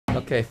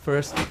Okay,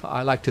 first,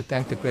 I'd like to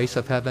thank the grace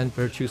of heaven,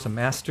 virtues of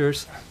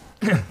masters,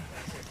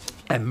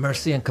 and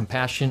mercy and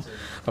compassion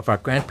of our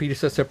grand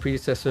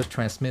predecessors,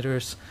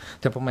 transmitters,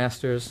 temple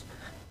masters,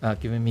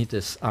 giving me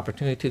this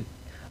opportunity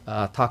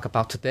to talk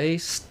about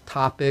today's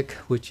topic,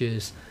 which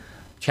is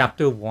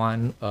chapter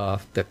 1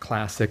 of the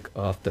classic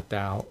of the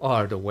Tao,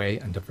 or the Way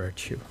and the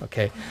Virtue.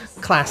 Okay,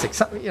 classic.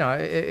 So, you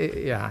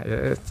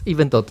know,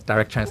 even though the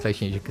direct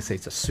translation, you could say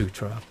it's a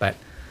sutra, but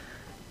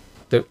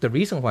the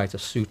reason why it's a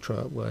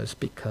sutra was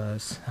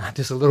because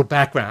there's a little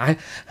background.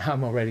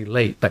 I'm already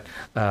late, but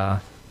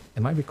am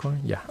I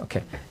recording? Yeah.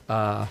 Okay.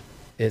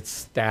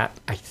 It's that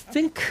I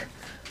think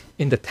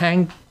in the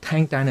Tang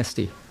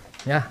Dynasty.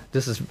 Yeah,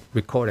 this is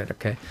recorded.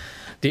 Okay,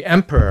 the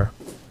emperor.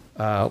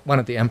 One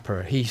of the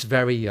emperor, he's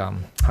very how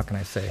can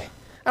I say?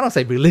 I don't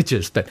say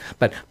religious,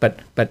 but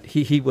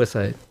he was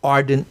an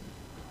ardent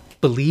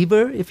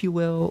believer, if you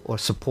will, or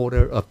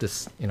supporter of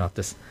this, you know,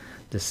 this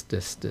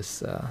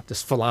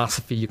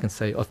philosophy, you can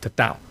say, of the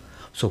Tao.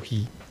 So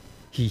he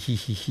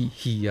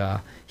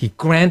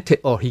granted,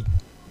 or he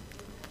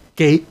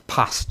gave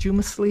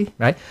posthumously,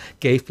 right?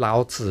 Gave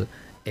Lao Tzu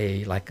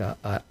a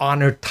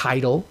honored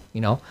title,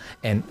 you know,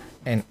 and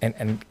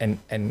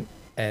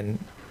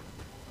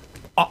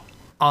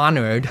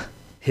honored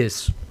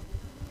his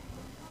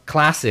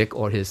classic,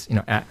 or his, you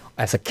know,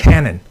 as a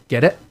canon.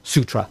 Get it?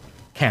 Sutra,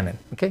 canon.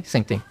 Okay,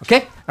 same thing.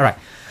 Okay, all right.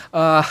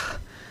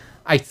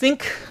 I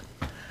think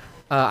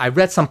I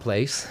read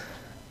someplace.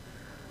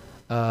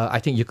 I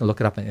think you can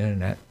look it up on the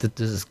internet.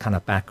 This is kind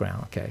of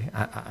background. Okay,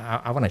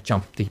 I want to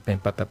jump deep in,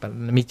 but let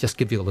me just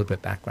give you a little bit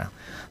of background.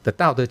 The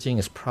Tao Te Ching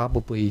is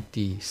probably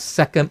the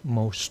second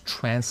most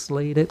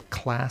translated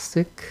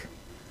classic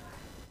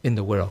in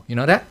the world. You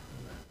know that?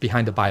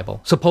 Behind the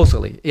Bible,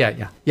 supposedly. Yeah.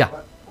 But, yeah.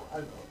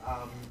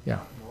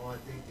 No, I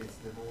think it's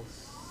the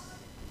most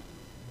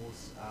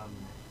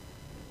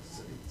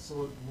it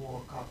sold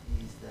more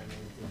copies than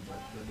anything.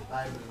 But the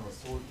Bible, you know,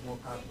 sold more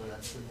copies, but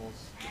that's the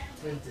most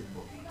printed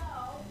book.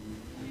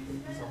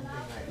 Something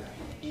like that.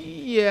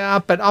 Yeah,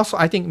 but also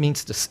I think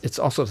means this. It's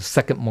also the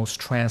second most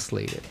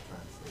translated.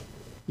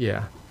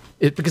 Yeah,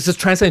 because it's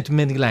translated to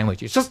many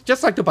languages,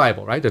 just like the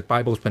Bible, right? The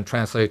Bible's been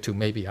translated to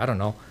maybe, I don't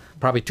know,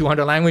 probably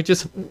 200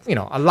 languages, you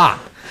know, a lot.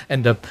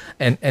 And the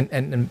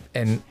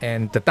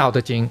Tao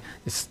Te Ching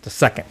is the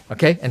second.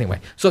 Okay. Anyway,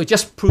 so it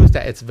just proves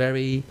that its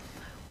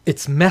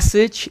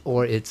message,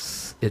 or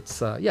its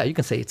you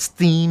can say its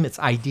theme, its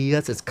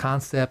ideas, its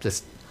concepts,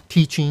 its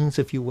teachings,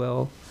 if you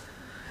will,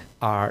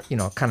 are, you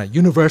know, kind of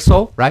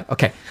universal, right?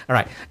 Okay. All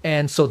right.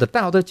 And so the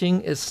Tao Te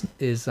Ching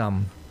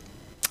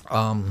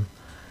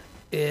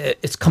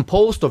it's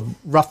composed of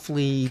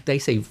roughly, they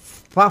say,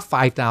 about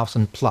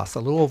 5,000 plus, a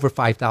little over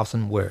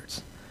 5,000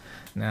 words.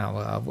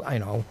 Now, you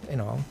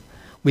know,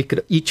 we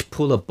could each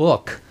pull a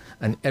book,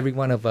 and every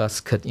one of us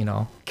could, you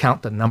know,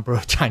 count the number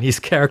of Chinese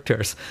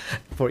characters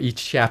for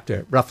each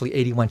chapter, roughly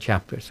 81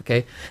 chapters,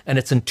 okay? And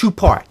it's in two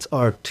parts,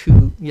 or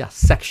two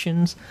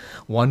sections.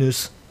 One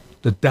is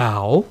the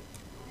Tao,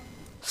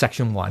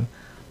 section 1,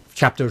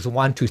 chapters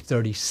 1 to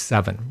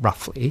 37,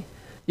 roughly.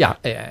 Yeah,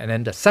 and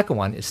then the second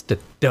one is the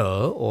De,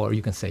 or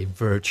you can say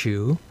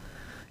virtue,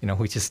 you know,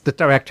 which is the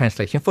direct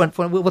translation.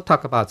 We'll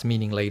talk about its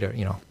meaning later,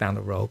 you know, down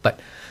the road. But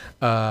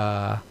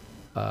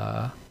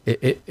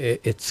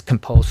it's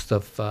composed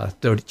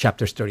of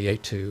chapters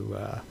 38 to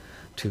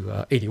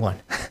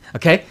 81.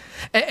 Okay,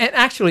 and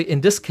actually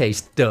in this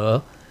case,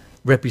 De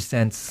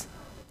represents,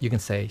 you can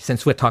say,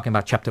 since we're talking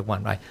about chapter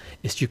 1, right?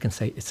 You can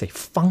say it's a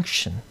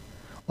function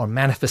or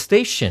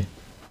manifestation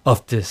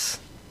of this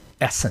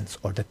essence,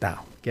 or the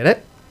Tao. Get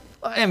it?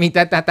 I mean,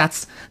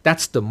 that's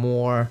the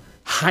more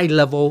high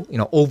level, you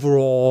know,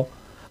 overall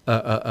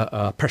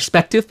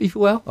perspective, if you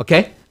will.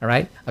 Okay, all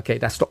right. Okay,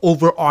 that's the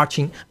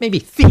overarching, maybe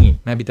theme.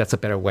 Maybe that's a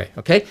better way.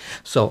 Okay,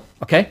 so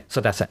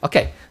that's it.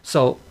 Okay,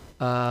 so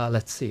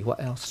let's see, what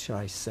else should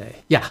I say?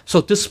 Yeah, so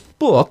this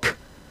book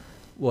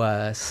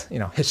was, you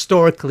know,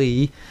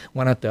 historically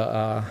one of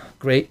the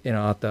great, you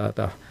know,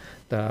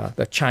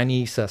 the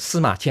Chinese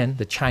Sima Qian,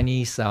 the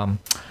Chinese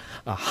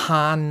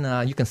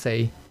Han, you can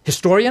say,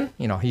 historian.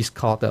 You know, he's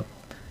called the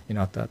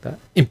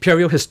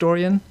imperial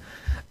historian,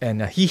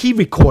 and he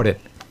recorded,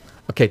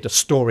 okay, the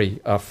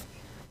story of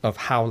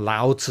how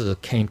Lao Tzu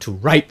came to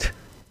write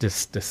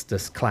this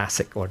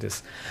classic, or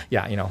this,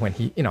 you know, when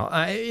he,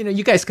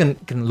 you guys can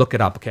look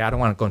it up. Okay, I don't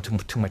want to go into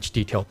too much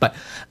detail, but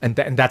and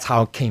that's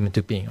how it came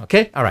into being.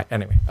 Okay, all right.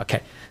 Anyway,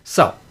 okay.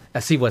 So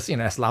as he was, you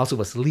know, as Lao Tzu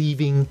was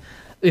leaving,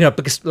 you know,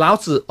 because Lao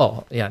Tzu,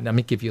 let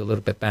me give you a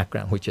little bit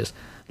background, which is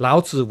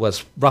Lao Tzu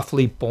was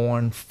roughly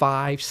born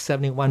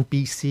 571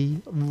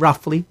 BC,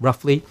 roughly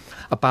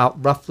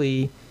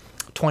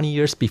 20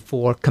 years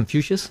before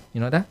Confucius.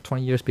 You know that?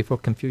 20 years before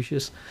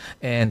Confucius,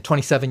 and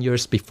 27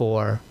 years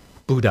before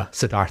Buddha,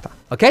 Siddhartha.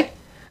 Okay?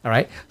 All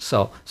right?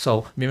 So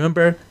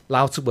remember,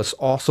 Lao Tzu was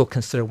also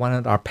considered one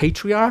of our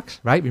patriarchs,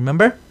 right?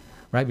 Remember?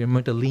 Right?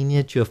 Remember the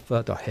lineage of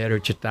the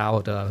heritage of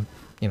Tao, the,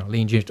 you know,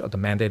 lineage of the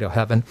mandate of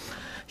heaven.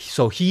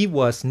 So he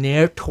was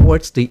near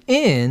towards the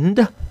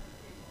end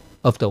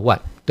of the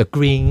what? The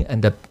green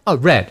and the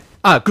red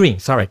Green,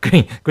 sorry,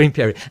 green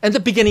period. And the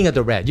beginning of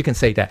the red, you can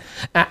say that.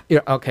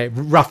 Okay,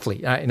 roughly,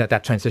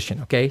 that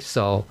transition, okay?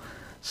 So,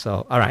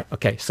 all right,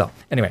 okay, so,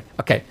 anyway,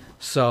 okay.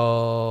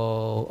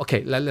 So,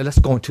 okay, let's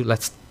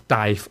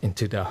dive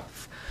into the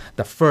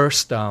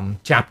first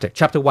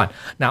chapter 1.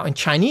 Now, in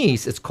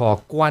Chinese, it's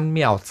called Guan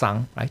Miao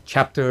Zhang, right?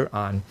 Chapter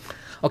on,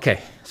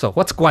 okay, so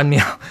what's Guan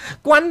Miao?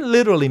 Guan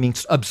literally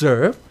means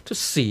observe, to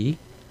see,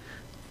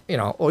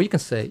 or you can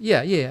say,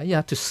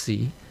 to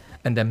see.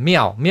 And then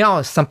Miao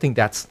is something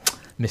that's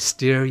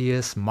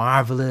mysterious,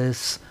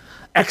 marvelous,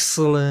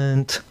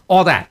 excellent,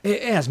 all that.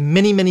 It has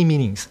many, many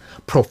meanings.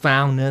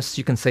 Profoundness,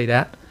 you can say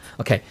that.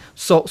 Okay,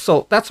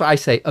 so that's why I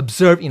say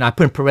observe, I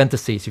put in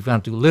parentheses if you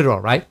want to do literal,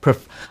 right?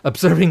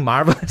 Observing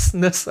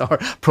marvelousness or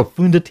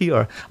profundity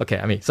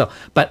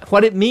but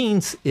what it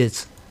means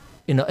is,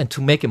 and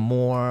to make it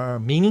more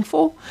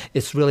meaningful,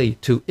 it's really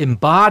to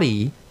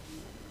embody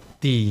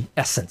the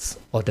essence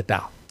of the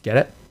Tao. Get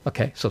it?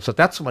 Okay, so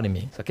that's what it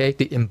means, okay?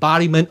 The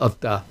embodiment of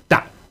the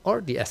Tao,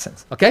 or the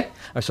essence, okay? All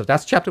right, so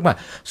that's chapter 1.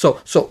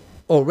 So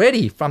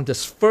already from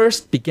this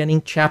first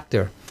beginning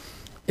chapter,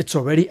 it's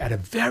already at a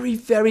very,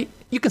 very,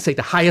 you can say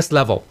the highest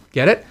level,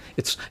 get it?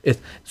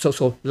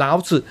 So Lao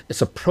Tzu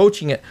is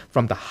approaching it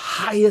from the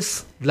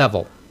highest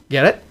level,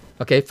 get it?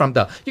 Okay,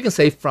 you can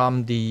say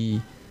from the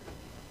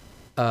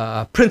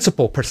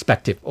principle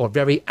perspective, or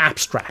very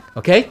abstract,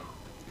 okay?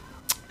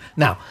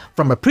 Now,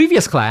 from a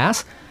previous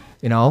class,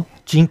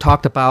 Gene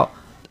talked about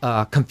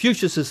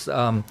Confucius's,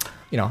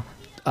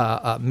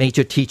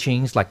 major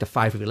teachings like the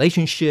 5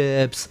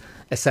 relationships,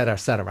 etc.,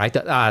 right?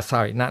 Well,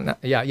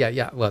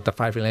 the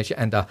 5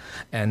 relationships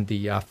and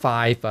the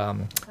 5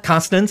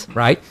 constants,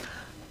 right?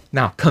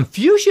 Now,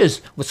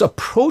 Confucius was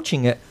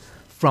approaching it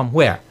from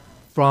where?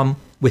 From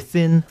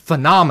within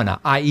phenomena,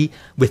 i.e.,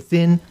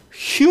 within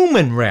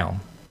human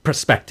realm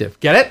perspective.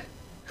 Get it?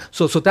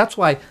 So that's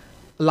why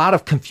a lot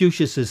of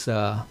Confucius's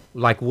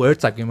like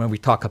words, like when we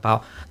talk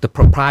about the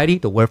propriety,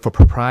 the word for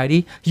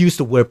propriety, use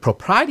the word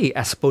propriety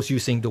as opposed to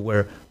using the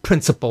word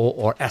principle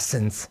or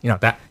essence,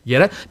 that,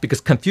 get it?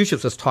 Because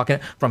Confucius was talking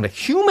from the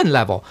human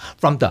level,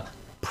 from the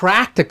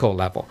practical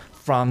level,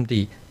 from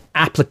the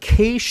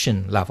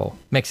application level.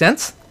 Make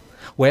sense?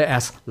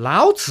 Whereas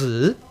Lao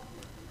Tzu,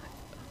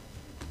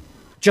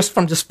 just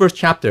from this first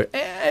chapter,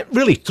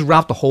 really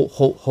throughout the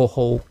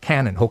whole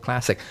canon, whole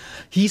classic,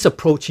 he's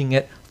approaching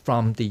it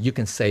from the, you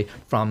can say,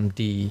 from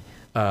the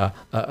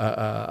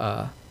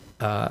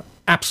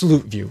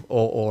absolute view,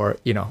 or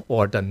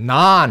the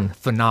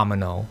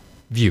non-phenomenal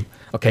view.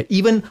 Okay,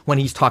 even when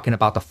he's talking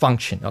about the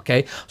function.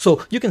 Okay,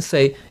 so you can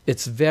say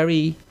it's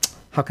very,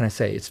 how can I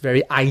say? It's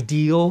very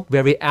ideal,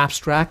 very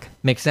abstract.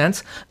 Makes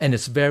sense, and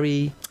it's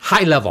very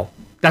high level.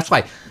 That's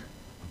why,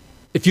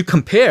 if you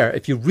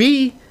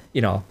read,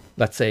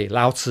 let's say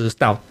Lao Tzu's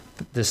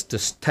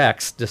this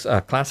text, this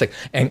classic,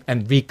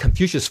 and read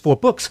Confucius' 4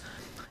 books,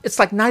 it's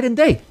like night and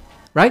day,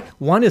 right?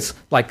 One is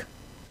like,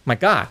 my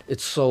God,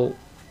 it's so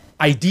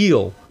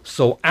ideal,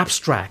 so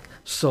abstract,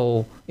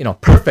 so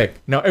perfect.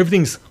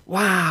 Everything's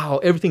wow,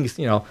 everything's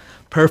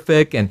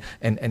perfect and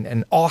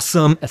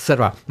awesome,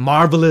 etc.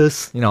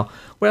 Marvelous,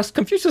 Whereas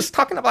Confucius is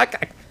talking about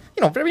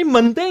very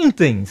mundane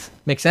things.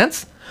 Make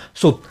sense?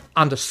 So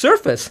on the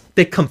surface,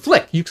 they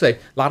conflict. You say a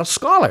lot of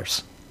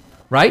scholars,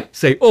 right?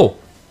 Say, Lao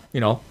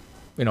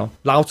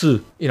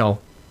Tzu,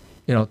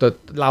 the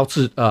Lao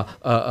Tzu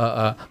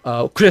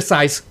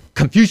criticize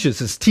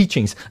Confucius'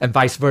 teachings and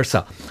vice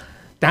versa.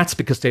 That's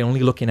because they're only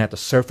looking at the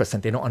surface,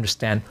 and they don't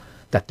understand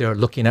that they're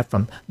looking at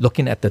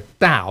the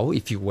Tao,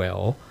 if you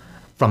will,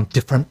 from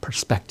different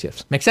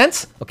perspectives. Make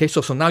sense? Okay,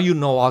 so now you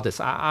know all this.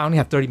 I only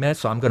have 30 minutes,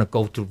 so I'm going to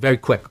go through very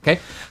quick, okay?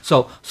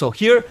 So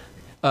here,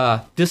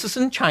 this is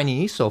in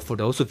Chinese, so for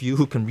those of you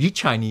who can read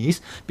Chinese,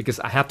 because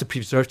I have to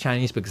preserve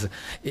Chinese because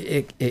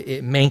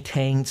it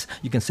maintains,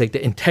 you can say,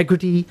 the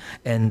integrity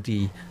and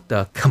the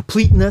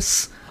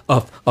completeness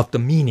of the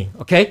meaning,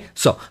 okay?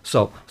 So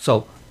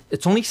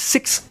it's only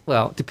 6,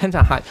 well, depends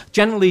on how,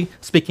 generally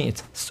speaking,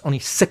 it's only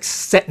 6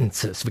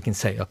 sentences, we can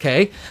say,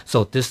 okay?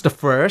 So this is the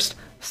first,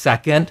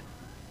 second,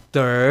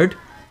 third,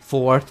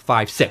 4,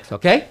 5, 6,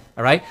 okay?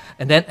 All right?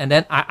 And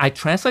then I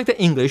translate the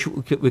English,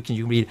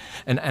 you read,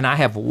 and I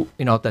have,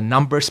 the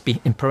numbers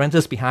in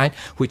parentheses behind,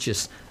 which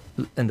is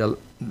in the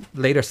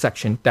later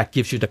section that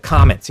gives you the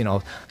comments,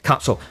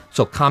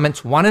 so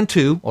comments 1 and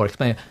 2, or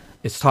explain,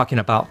 it's talking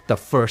about the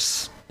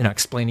first,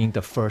 explaining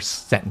the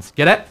first sentence.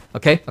 Get it?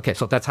 Okay,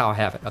 so that's how I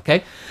have it,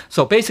 okay?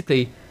 So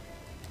basically,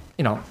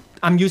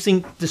 I'm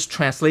using this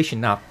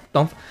translation now.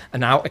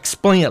 And I'll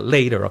explain it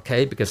later,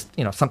 okay? Because,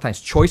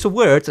 sometimes choice of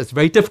words is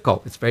very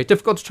difficult. It's very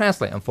difficult to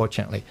translate,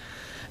 unfortunately.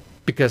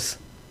 Because,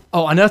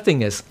 another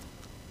thing is,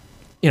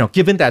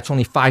 given that it's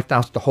only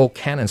 5,000, the whole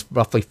canon's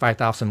roughly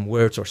 5,000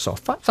 words or so.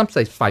 Some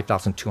say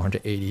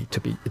 5,280 to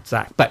be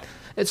exact, but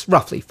it's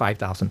roughly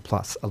 5,000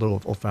 plus, a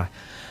little over.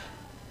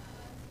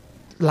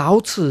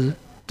 Lao Tzu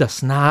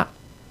is not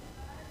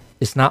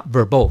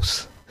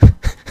verbose.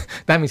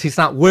 That means he's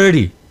not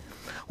wordy.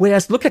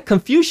 Whereas look at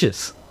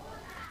Confucius.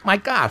 My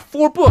God,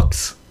 4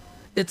 books.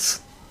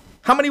 It's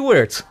How many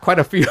words? Quite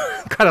a few,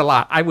 quite a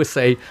lot. I would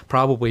say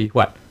probably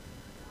what,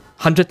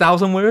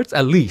 100,000 words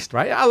at least,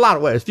 right? A lot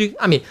of words.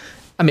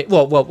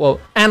 Well,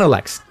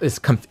 Analects is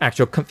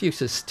actual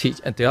Confucius teach,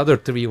 and the other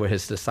three were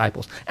his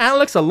disciples.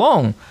 Analects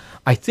alone,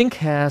 I think,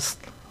 has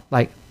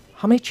like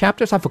how many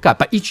chapters? I forgot,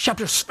 but each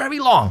chapter is very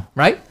long,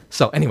 right?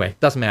 So anyway,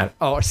 doesn't matter.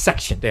 Oh, a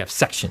section. They have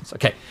sections.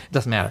 Okay, it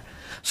doesn't matter.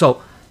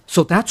 So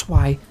that's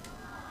why,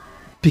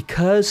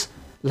 because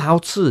Lao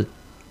Tzu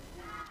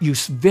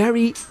used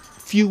very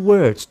few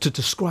words to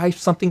describe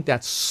something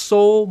that's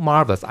so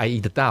marvelous, i.e.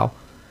 the Tao.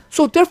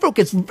 So therefore,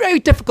 it's very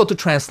difficult to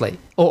translate,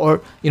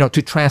 or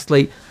to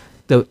translate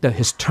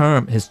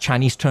his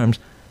Chinese terms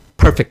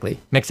perfectly.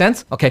 Make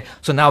sense? Okay.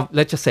 So now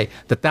let's just say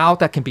the Tao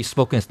that can be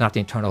spoken is not the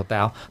eternal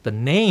Tao. The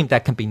name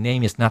that can be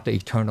named is not the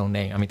eternal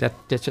name. I mean,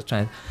 that's just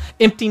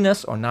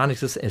emptiness or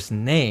non-existence is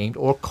named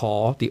or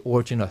called the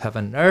origin of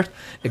heaven and earth.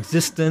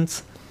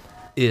 Existence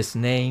is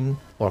named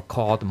or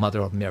called the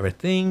mother of myriad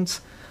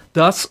things.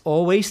 Thus,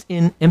 always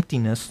in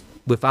emptiness,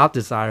 without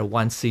desire,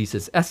 one sees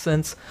its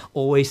essence.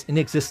 Always in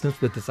existence,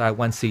 with desire,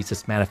 one sees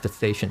its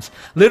manifestations.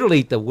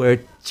 Literally, the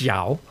word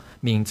jiao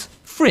means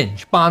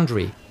fringe,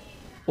 boundary,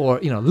 or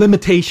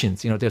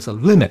limitations. There's a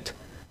limit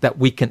that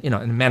we can,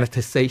 in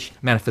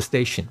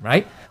manifestation,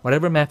 right?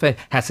 Whatever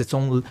has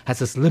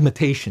its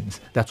limitations.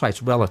 That's why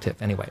it's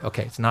relative anyway.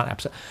 Okay, it's not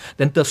absolute.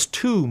 Then those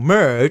two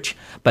merge,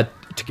 but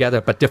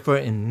together, but differ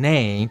in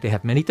name. They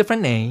have many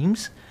different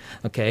names.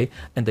 Okay,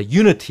 and the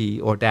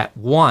unity, or that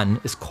one,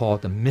 is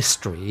called the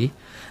mystery.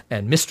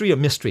 And mystery of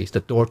mysteries, the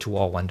door to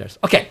all wonders.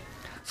 Okay,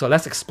 so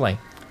let's explain.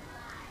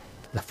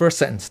 The first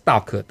sentence,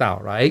 Dao Ke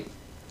Dao, right?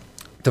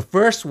 The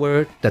first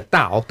word, the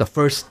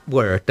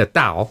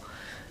Dao,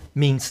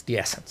 means the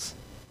essence,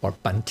 or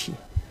Banti.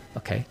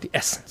 Okay, the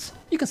essence.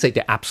 You can say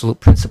the absolute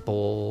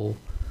principle,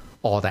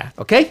 all that.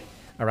 Okay,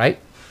 all right?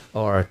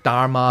 Or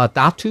Dharma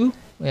Dhatu.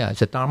 Yeah,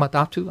 it's a Dharma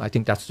Dhatu. I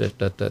think that's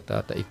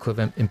the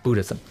equivalent in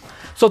Buddhism.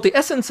 So the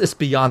essence is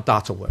beyond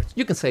thoughts or words.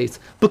 You can say it's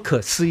不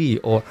可思议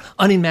or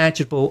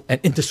unimaginable and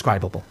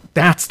indescribable.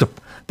 That's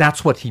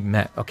what he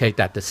meant. Okay,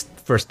 that this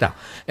first Tao,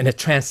 and it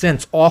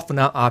transcends all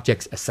finite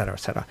objects, etc.,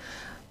 etc.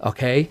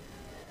 Okay,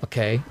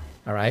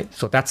 all right.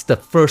 So that's the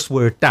first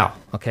word Tao.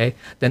 Okay,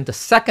 then the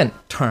second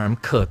term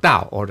可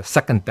道, or the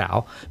second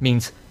Tao,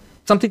 means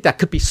something that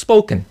could be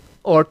spoken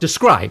or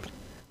described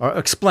or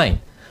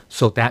explained.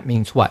 So that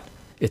means what?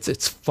 It's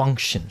its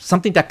function,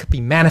 something that could be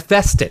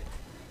manifested,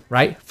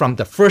 right? From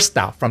the first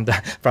Tao, from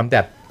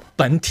that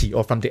Banti,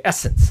 or from the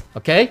essence.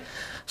 Okay,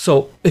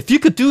 so if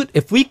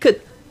we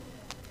could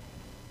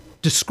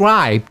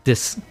describe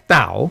this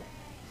Tao,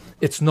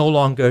 it's no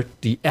longer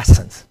the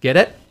essence. Get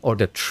it? Or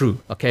the true.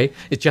 Okay,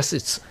 it just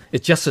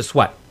is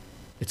what?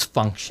 Its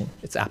function,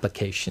 its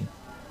application.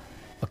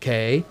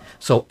 Okay,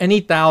 so any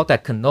Tao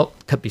that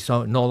could be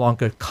so no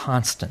longer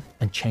constant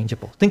and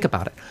changeable. Think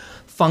about it.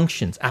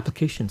 Functions,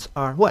 applications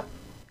are what?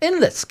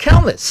 Endless,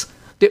 countless.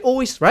 They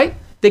always, right?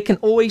 They can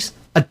always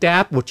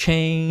adapt or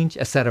change,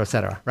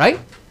 etc., right?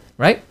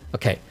 Right?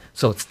 Okay,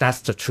 so that's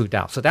the true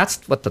Tao. So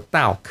that's what the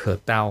Dao Ke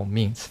Dao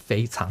means,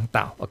 非常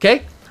道.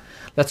 Okay?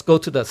 Let's go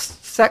to the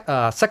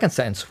second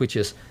sentence, which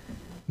is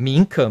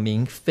名可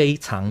名,非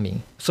常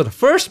名. So the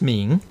first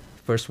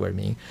word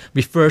名,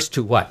 refers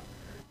to what?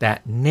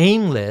 That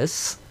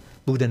nameless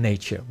Buddha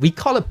nature. We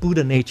call it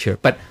Buddha nature,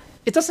 but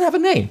it doesn't have a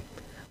name.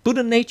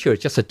 Buddha nature is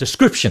just a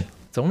description.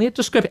 It's only a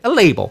description, a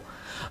label.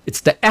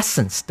 It's the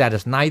essence that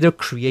is neither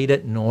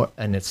created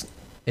and it's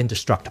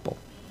indestructible.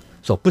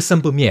 So 不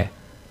生不灭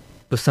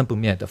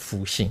的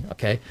福性.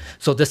 Okay?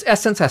 So this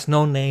essence has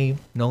no name,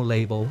 no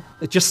label.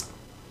 It's just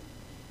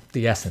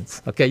the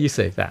essence. Okay, you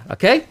say that.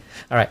 Okay?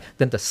 All right.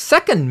 Then the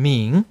second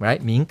名, right?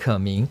 名可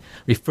名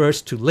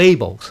refers to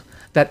labels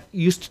that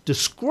used to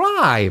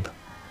describe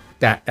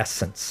that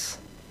essence,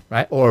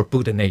 right? Or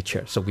Buddha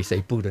nature. So we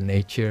say Buddha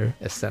nature,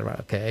 etc.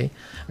 Okay?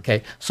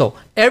 Okay. So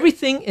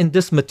everything in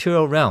this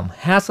material realm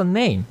has a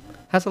name,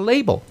 has a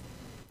label,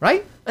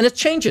 right? And it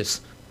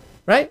changes,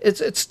 right?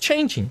 It's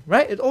changing,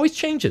 right? It always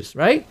changes,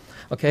 right?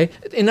 Okay?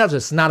 In other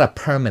words, it's not a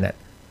permanent,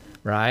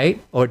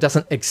 right? Or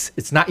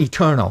it's not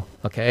eternal,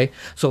 okay?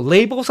 So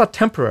labels are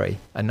temporary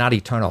and not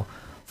eternal.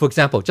 For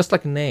example, just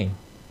like a name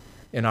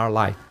in our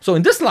life. So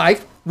in this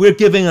life, we're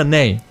giving a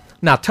name.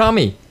 Now tell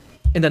me,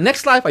 in the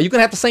next life, are you going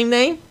to have the same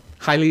name?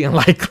 Highly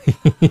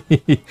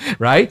unlikely,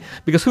 right?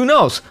 Because who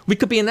knows? We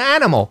could be an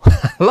animal.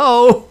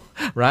 Hello,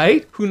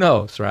 right? Who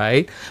knows,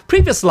 right?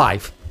 Previous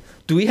life,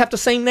 do we have the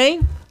same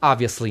name?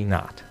 Obviously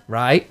not,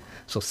 right?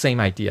 So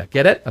same idea.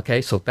 Get it?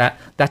 Okay, so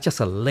that's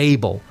just a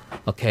label,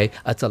 okay?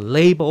 It's a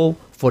label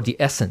for the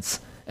essence,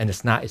 and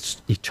it's not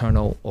its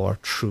eternal or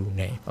true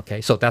name,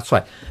 okay? So that's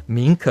why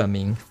名可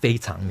名,非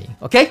常名.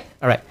 Okay?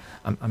 All right.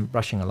 I'm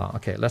rushing along.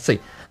 Okay, let's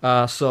see.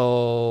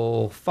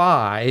 So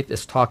 5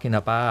 is talking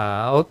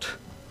about...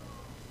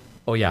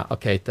 Oh yeah,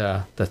 okay,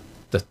 the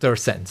third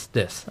sentence,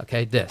 this,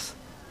 okay, this.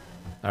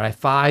 All right,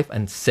 5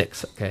 and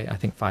 6, okay, I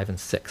think 5 and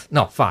 6.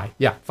 No, 5,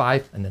 yeah,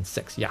 5 and then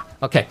 6, yeah.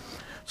 Okay,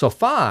 so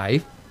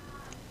 5,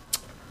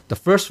 the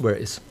first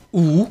word is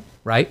无,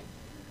 right?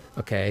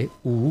 Okay,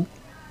 无.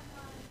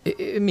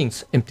 it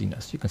means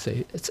emptiness. You can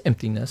say it's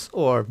emptiness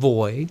or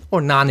void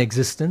or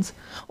non-existence,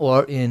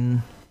 or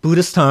in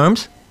Buddhist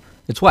terms,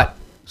 it's what?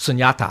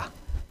 Sunyata.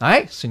 All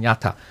right?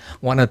 Sunyata.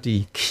 One of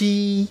the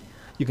key,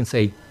 you can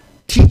say,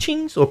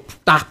 teachings or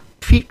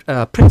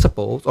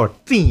principles or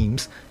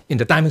themes in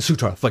the Diamond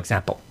Sutra, for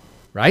example.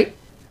 Right?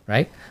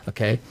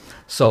 Okay.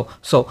 So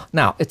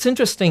now it's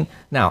interesting.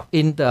 Now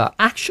in the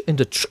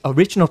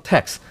original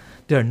text,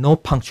 there are no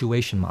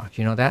punctuation marks.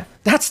 You know that?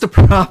 That's the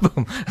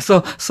problem.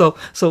 So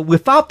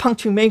without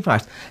punctuation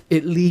marks,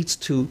 it leads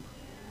to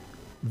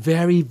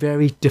very,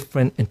 very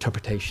different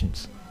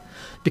interpretations.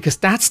 Because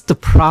that's the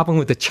problem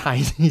with the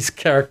Chinese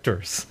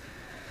characters.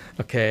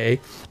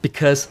 Okay?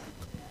 Because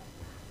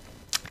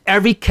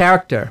every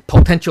character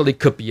potentially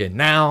could be a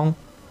noun,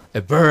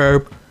 a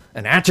verb,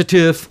 an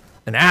adjective,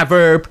 an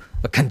adverb,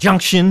 a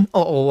conjunction,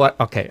 or what?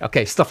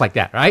 Okay, stuff like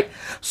that, right?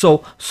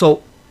 So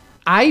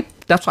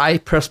that's why I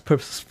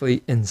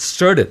purposefully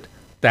inserted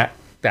that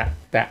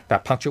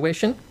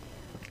punctuation.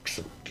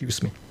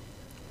 Excuse me.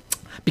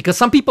 Because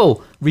some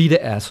people read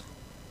it as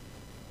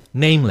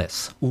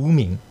nameless, 无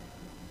名,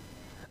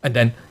 and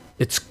then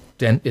it's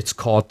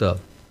called the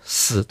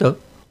始, the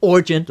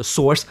origin, the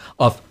source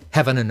of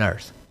heaven and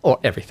earth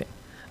or everything.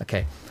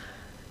 Okay.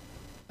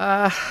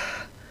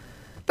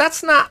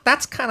 That's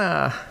kind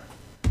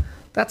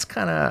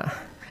of.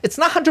 It's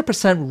not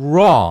 100%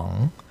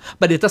 wrong,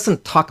 but it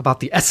doesn't talk about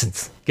the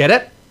essence. Get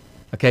it?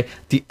 Okay.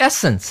 The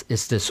essence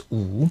is this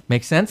无,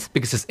 make sense?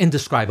 Because it's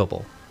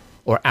indescribable,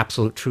 or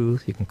absolute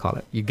truth, you can call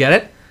it. You get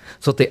it?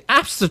 So the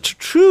absolute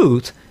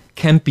truth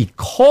can be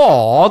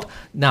called,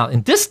 now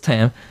in this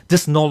term,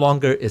 this no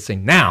longer is a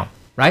noun,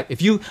 right?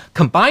 If you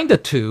combine the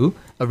two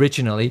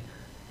originally,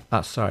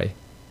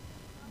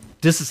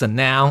 this is a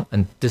noun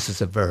and this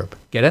is a verb.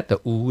 Get it? The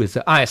无 is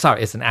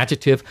it's an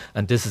adjective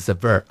and this is a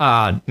verb,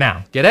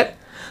 noun. Get it?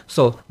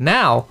 So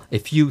now,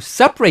 if you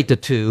separate the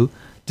two,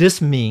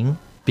 this mean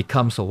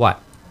becomes a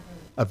what?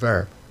 A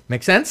verb.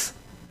 Make sense?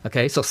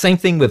 Okay, so same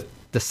thing with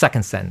the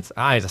second sentence.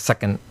 Is the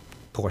second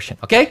portion.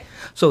 Okay?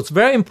 So it's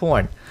very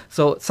important.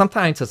 So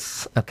sometimes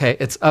it's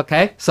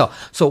okay. So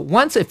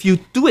once if you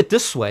do it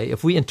this way,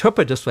 if we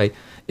interpret this way,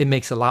 it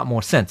makes a lot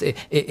more sense.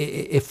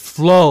 It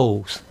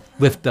flows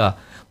with the,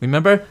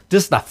 remember,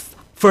 this is the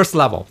first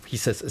level. He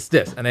says it's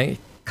this, and then it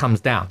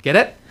comes down. Get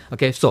it?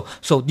 Okay, so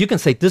you can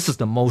say this is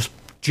the most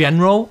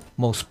general,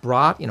 most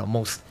broad,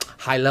 most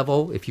high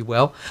level, if you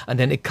will, and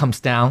then it comes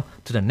down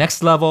to the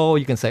next level.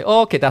 You can say,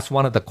 okay, that's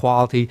one of the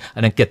quality,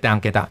 and then get down.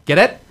 Get it?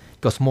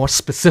 It goes more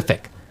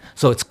specific.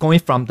 So it's going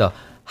from the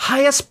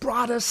highest,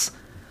 broadest,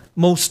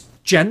 most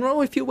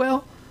general, if you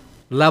will,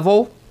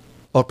 level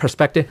or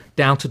perspective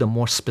down to the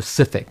more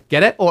specific.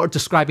 Get it? Or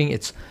describing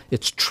its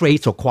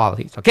traits or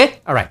qualities. Okay?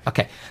 All right.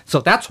 Okay. So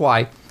that's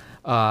why,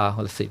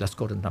 let's see. Let's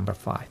go to number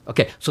 5.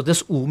 Okay. So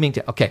this 无名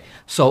者. Okay.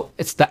 So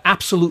it's the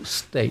absolute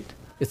state.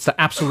 It's the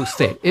absolute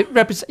state. It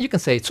represents, you can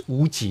say it's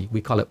无极.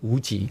 We call it 无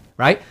极,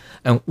 right?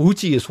 And 无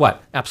极 is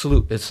what?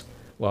 Absolute. It's,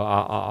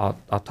 well,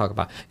 I'll talk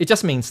about it. It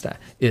just means that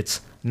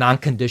it's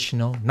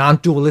non-conditional,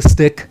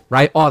 non-dualistic,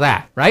 right? All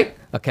that, right?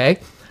 Okay.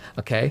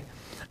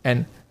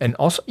 And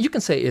also, you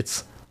can say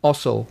it's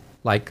also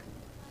like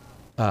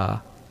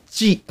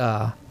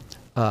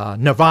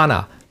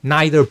nirvana,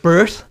 neither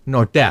birth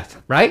nor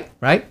death, right?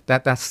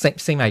 That's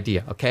same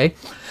idea, okay?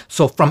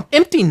 So from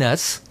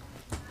emptiness,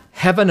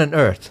 heaven and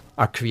earth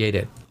are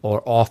created, or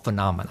all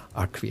phenomena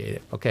are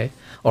created, okay?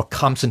 Or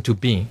comes into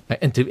being,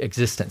 into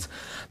existence.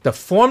 The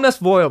formless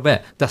void of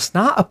it does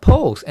not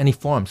oppose any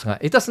forms.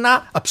 It does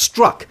not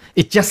obstruct.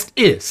 It just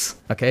is,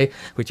 okay?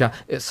 Which are,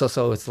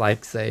 so it's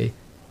like, say,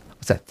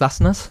 what's that,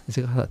 thusness? Is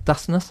it called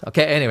thusness?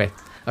 Okay, anyway.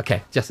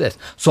 Okay, just this.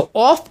 So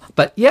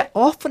but yet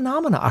all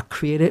phenomena are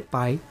created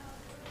by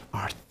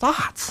our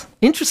thoughts.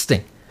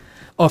 Interesting.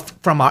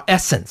 From our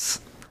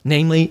essence.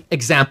 Namely,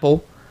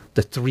 example,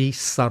 the 3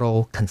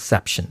 subtle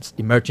conceptions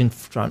emerging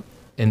from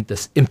in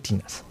this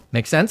emptiness.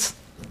 Make sense?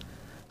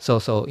 So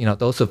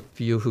those of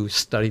you who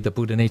study the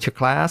Buddha nature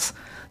class,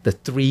 the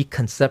 3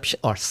 conception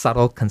or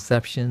subtle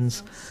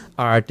conceptions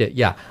are the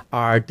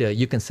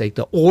you can say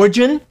the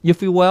origin,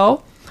 if you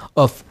will,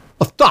 of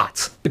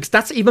thoughts, because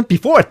that's even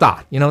before a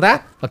thought. You know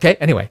that? Okay,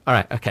 anyway, all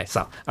right, okay,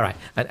 so, all right,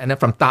 and then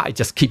from thought, it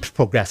just keeps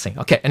progressing.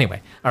 Okay,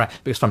 anyway, all right,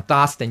 because from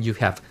thoughts, then you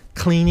have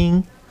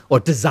clinging or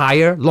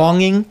desire,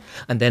 longing,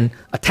 and then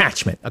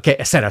attachment, okay,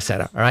 et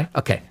cetera, all right?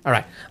 Okay, all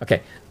right,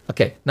 okay.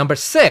 Number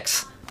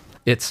 6,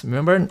 it's,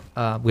 remember,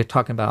 we're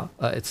talking about,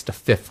 it's the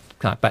 5th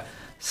kind, but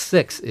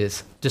 6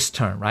 is this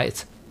term, right?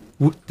 It's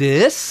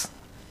this,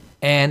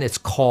 and it's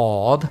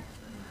called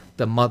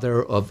the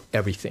mother of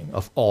everything,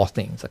 of all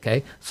things,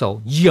 okay?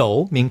 So,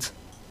 有 means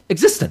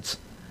existence.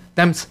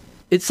 That means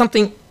it's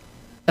something,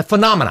 a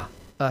phenomena,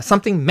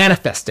 something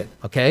manifested,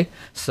 okay?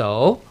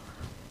 So,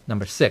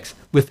 number 6,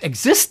 with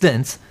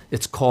existence,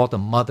 it's called the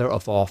mother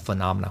of all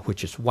phenomena,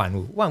 which is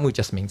Wanwu. Wanwu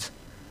just means,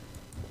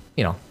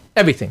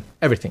 everything,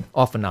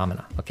 all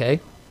phenomena, okay?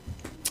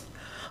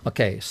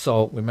 Okay,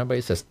 so remember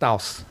it says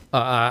Daos.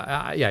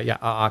 I'll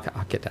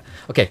get that.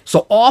 Okay,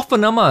 so all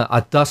phenomena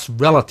are thus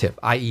relative,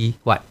 i.e.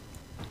 what?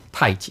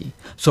 taiji.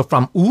 So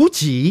from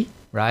wuji,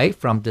 right,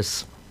 from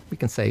this, we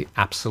can say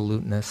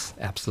absoluteness,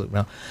 absolute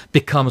realm,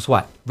 becomes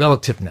what?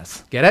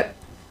 Relativeness. Get it?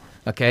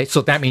 Okay,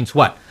 so that means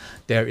what?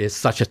 There is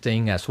such a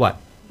thing as what?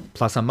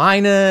 Plus and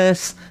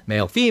minus,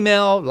 male,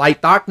 female,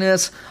 light,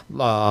 darkness,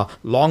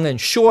 long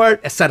and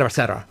short,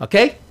 etc.,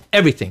 okay?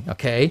 Everything,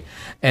 okay?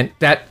 And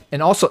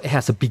also it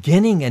has a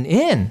beginning and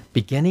end,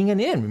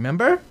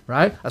 remember?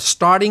 Right? A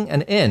starting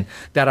and end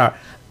that are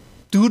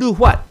due to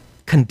what?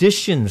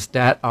 Conditions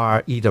that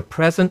are either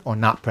present or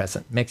not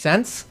present. Make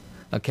sense?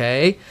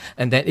 Okay?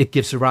 And then it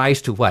gives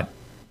rise to what?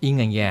 Yin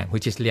and yang,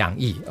 which is liang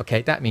yi,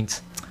 okay? That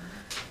means,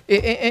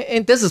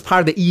 and this is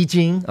part of the I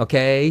Ching,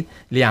 okay?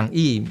 Liang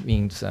yi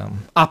means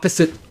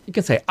opposite, you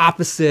can say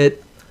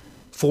opposite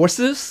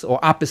forces or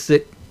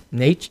opposite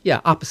nature,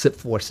 opposite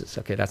forces.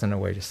 Okay, that's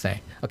another way to say.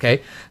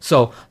 Okay,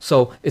 so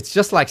it's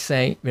just like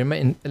saying, remember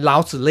in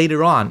Lao Tzu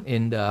later on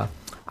in the,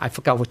 I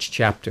forgot which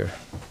chapter.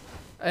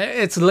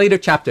 It's later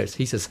chapters.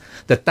 He says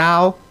the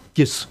Tao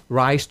gives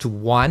rise to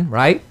one,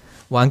 right?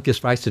 One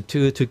gives rise to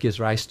two, two gives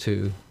rise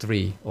to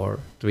three, or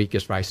three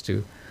gives rise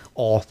to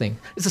all things.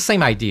 It's the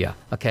same idea.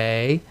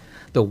 Okay,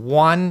 the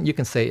one you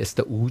can say is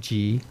the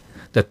wuji,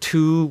 the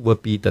two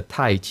would be the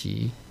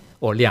taiji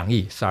or liang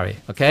yi. Sorry.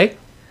 Okay,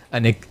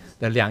 and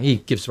the liang yi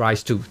gives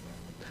rise to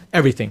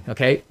everything,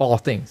 okay? All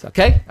things,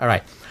 okay? All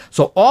right.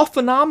 So all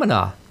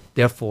phenomena,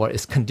 therefore,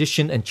 is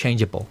conditioned and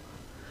changeable,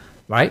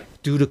 right?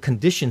 Due to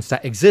conditions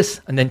that exist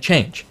and then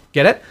change.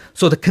 Get it?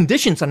 So the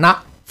conditions are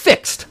not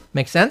fixed.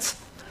 Make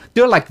sense?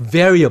 They're like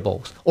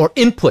variables or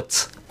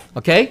inputs,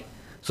 okay?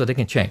 So they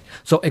can change.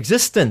 So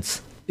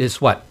existence is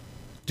what?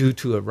 Due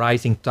to a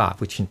rising thought,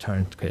 which in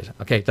turn,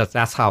 okay?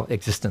 That's how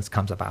existence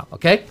comes about,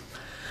 okay?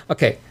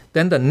 Okay.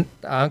 Then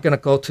I'm going to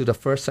go to the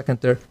first, second,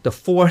 third, the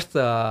fourth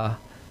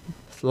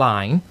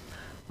line.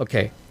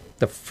 Okay,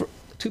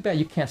 too bad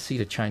you can't see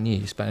the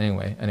Chinese, but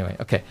anyway,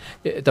 okay.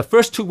 The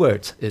first two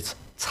words is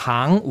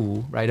常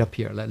无, right up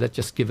here. Let's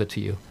just give it to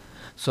you.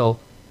 So,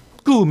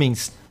 故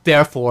means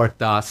therefore,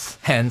 thus,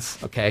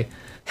 hence, okay.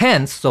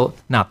 Hence, so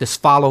now this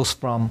follows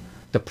from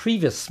the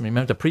previous,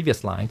 remember the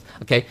previous line,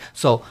 okay.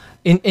 So,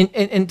 in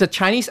the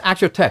Chinese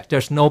actual text,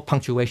 there's no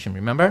punctuation,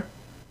 remember?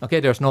 Okay,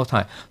 there's no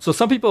time. So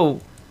some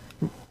people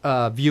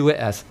view it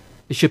as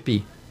it should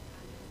be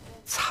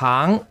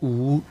常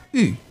无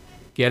欲.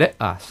 Get it?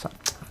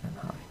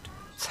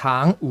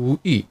 常无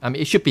欲. I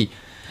mean, it should be,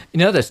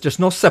 in other words, there's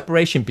no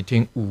separation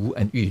between 无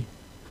and 欲.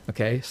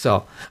 Okay,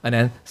 so, and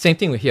then same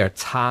thing with here,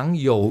 常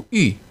有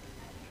欲.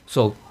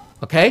 So,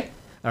 okay,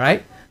 all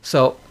right.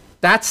 So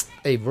that's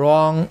a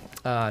wrong,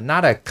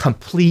 not a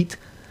complete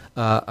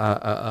you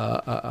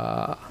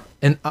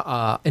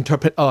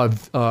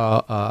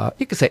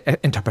could say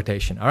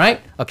interpretation, all right?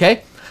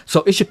 Okay?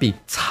 So it should be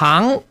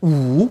常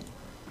无.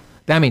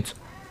 That means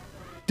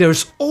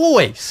there's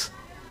always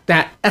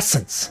that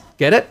essence.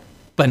 Get it?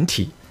 本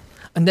体.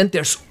 And then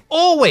there's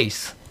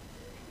always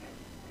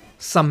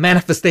some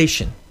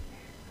manifestation.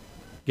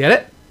 Get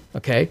it?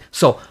 Okay?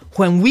 So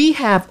when we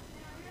have,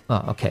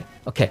 okay.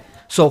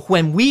 So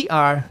when we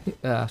are,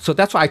 so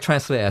that's why I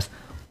translate as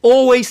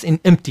always in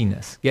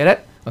emptiness. Get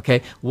it?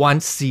 Okay,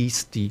 one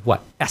sees the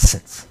what?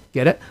 Essence.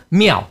 Get it?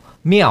 Miao.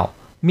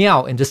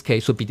 Miao in this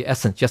case would be the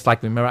essence, just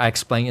like remember I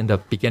explained in the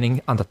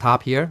beginning on the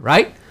top here,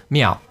 right?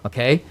 Miao.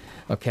 Okay.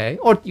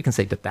 Or you can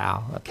say the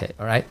Tao. Okay.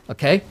 All right.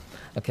 Okay.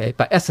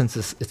 But essence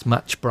is it's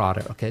much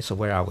broader. Okay. So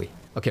where are we?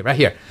 Okay, right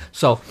here.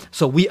 So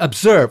we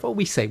observe, or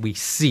we say we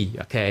see.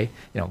 Okay.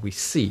 We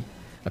see.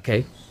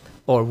 Okay.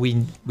 Or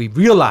we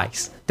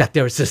realize that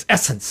there is this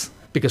essence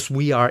because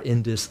we are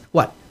in this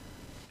what?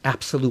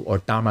 Absolute or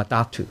Dharma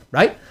Dhatu,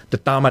 right? The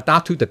Dharma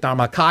Dhatu, the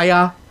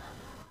Dharmakaya,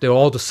 they're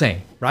all the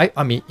same, right?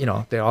 I mean,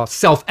 they're all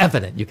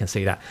self-evident, you can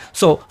say that.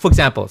 So, for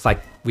example, it's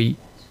like we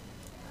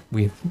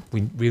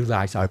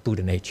realize our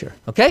Buddha nature,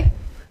 okay?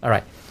 All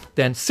right.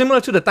 Then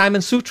similar to the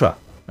Diamond Sutra,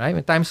 right?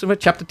 In Diamond Sutra,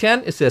 chapter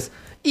 10, it says,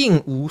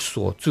 应无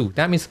所住.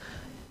 That means,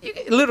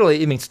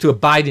 literally, it means to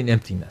abide in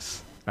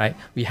emptiness, right?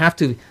 We have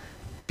to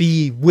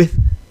be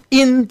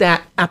in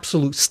that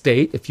absolute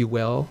state, if you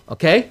will,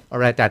 okay? All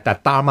right,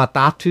 that Dharma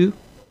Dhatu,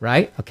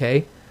 right?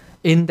 Okay,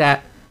 in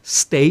that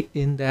state,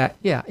 in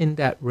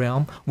that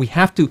realm, we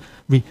have to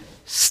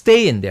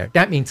stay in there.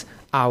 That means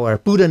our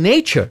Buddha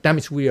nature, that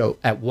means we are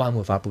at one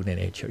with our Buddha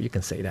nature. You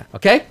can say that,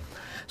 okay?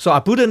 So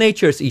our Buddha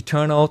nature is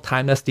eternal,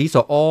 timeless. These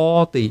are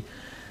all the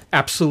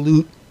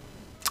absolute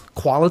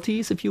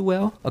qualities, if you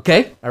will,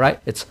 okay? All right,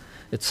 it's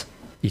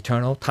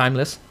eternal,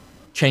 timeless,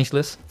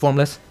 changeless,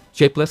 formless,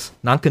 shapeless,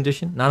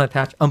 non-conditioned,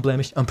 non-attached,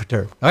 unblemished,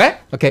 unperturbed. Okay?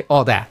 Okay,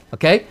 all that.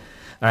 Okay?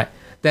 All right.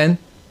 Then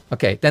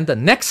the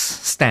next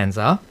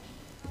stanza,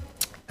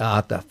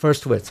 the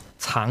first word,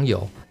 常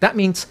有. That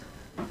means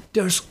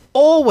there's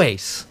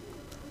always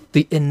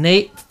the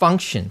innate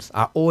functions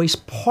are always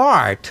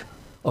part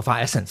of our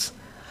essence.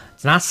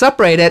 It's not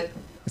separated.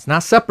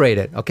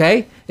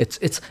 Okay?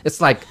 It's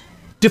like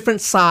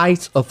different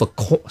sides of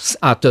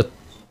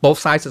both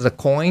sides of a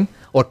coin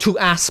or two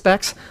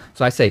aspects.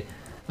 So I say,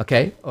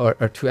 Okay, or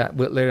two.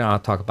 Later on, I'll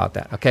talk about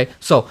that. Okay,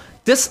 so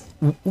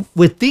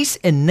with these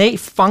innate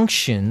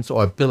functions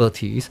or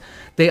abilities,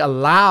 they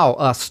allow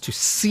us to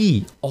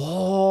see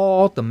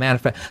all the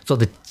manifest. So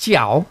the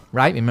jiao,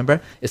 right?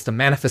 Remember, it's the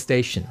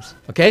manifestations.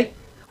 Okay,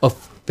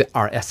 of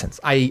our essence,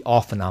 i.e.,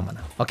 all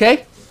phenomena.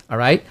 Okay, all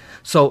right.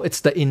 So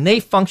it's the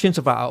innate functions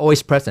of our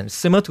always present,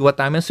 similar to what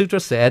Diamond Sutra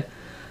said,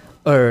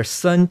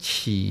 生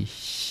起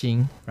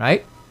心,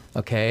 right?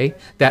 Okay,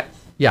 that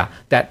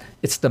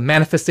it's the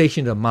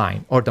manifestation of the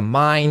mind, or the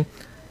mind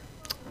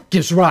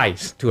gives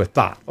rise to a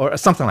thought, or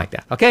something like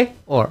that. Okay,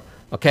 all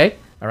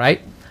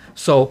right.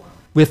 So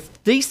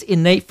with these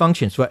innate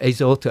functions, we're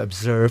able to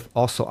observe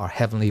also our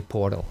heavenly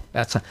portal.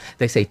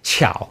 They say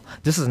巧.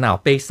 This is now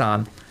based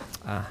on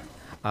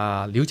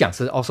Liu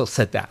Jiangshi also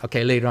said that.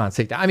 Okay, later on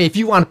say that. I mean, if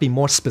you want to be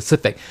more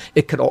specific,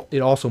 it could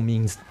also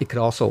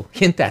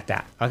hint at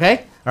that.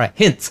 Okay, all right,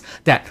 hints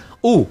that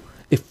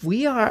if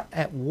we are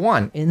at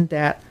one in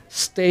that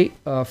state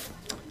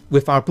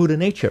with our Buddha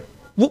nature,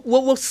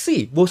 we'll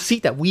see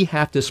that we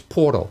have this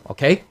portal.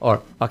 Okay,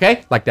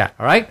 like that.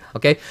 All right.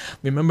 Okay,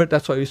 remember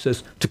that's why he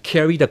says to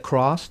carry the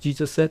cross.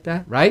 Jesus said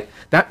that, right?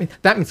 That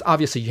means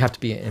obviously you have to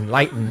be in an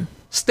enlightened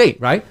state,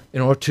 right?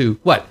 In order to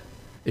what?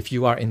 If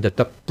you are in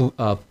the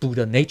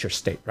Buddha nature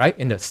state, right?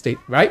 In the state,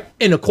 right?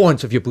 In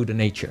accordance with your Buddha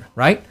nature,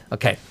 right?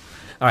 Okay.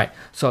 All right.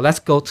 So let's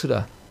go to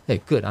the.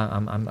 Hey, good.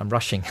 I'm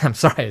rushing. I'm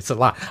sorry. It's a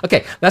lot.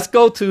 Okay. Let's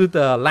go to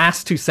the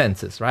last two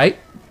sentences, right?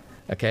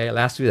 Okay.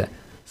 Last two.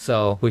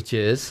 So which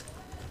is,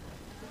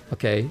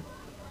 okay,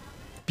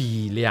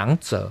 比两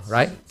者,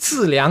 right?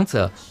 自两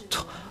者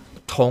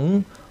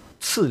同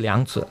次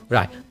两者,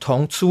 right?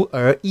 同出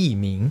而异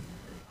名，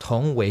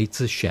同为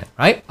之选,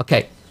 right?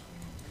 Okay.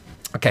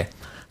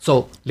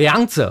 So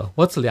两者,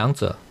 what's 两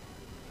者?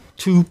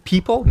 Two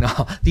people?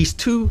 No, these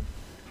two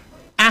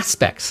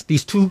aspects,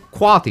 these two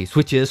qualities,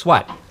 which is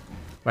what?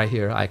 Right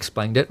here, I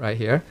explained it right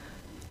here.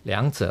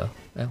 两者,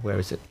 where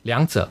is it?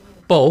 两者,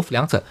 both,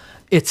 两者.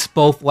 It's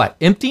both what?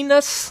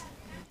 Emptiness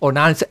or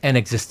not and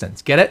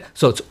existence. Get it?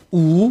 So it's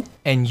无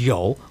and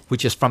有,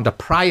 which is from the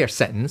prior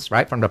sentence,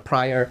 right? From the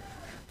prior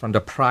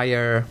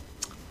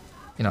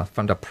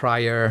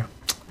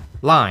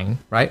line,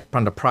 right?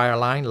 From the prior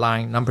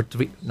line number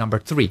three,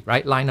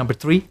 right? Line number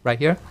 3, right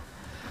here.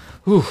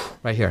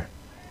 Right here,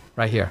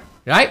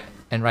 right?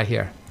 And right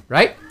here,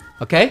 right?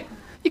 Okay?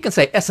 You can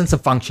say essence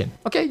and function.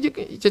 Okay? You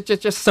can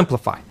just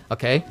simplify.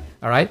 Okay?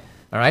 All right?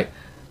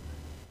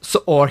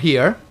 So, or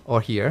here,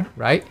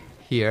 right?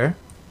 Here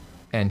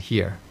and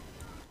here.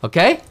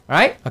 Okay? All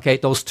right? Okay,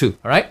 those two.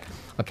 All right?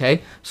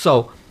 Okay?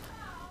 So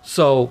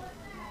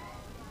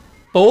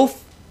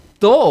both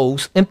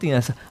those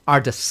emptiness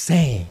are the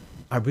same,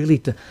 are really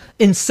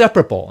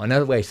inseparable.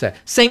 Another way to say,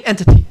 same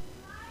entity.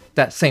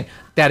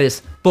 That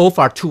is, both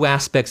are two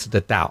aspects of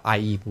the Tao,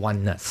 i.e.,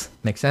 oneness.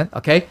 Make sense?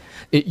 Okay,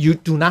 you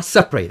do not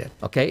separate it.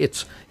 Okay,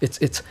 it's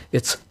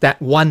that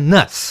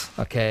oneness.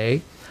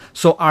 Okay,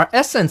 so our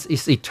essence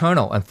is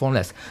eternal and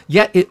formless,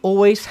 yet it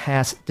always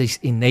has these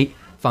innate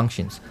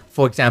functions.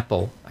 For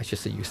example, I should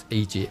say use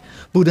AG,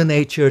 Buddha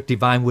nature,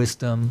 divine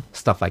wisdom,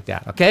 stuff like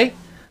that. Okay,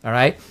 all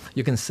right.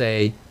 You can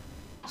say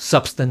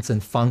substance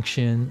and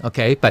function.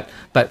 Okay, but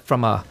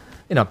from a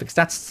because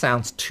that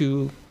sounds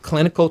too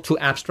clinical, too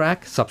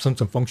abstract. Substance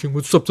and function.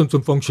 What's substance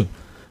and function?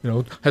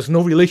 Has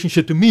no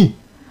relationship to me.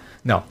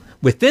 No.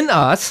 Within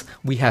us,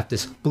 we have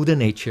this Buddha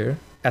nature,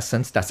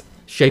 essence, that's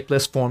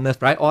shapeless,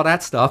 formless, right? All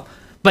that stuff.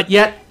 But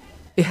yet,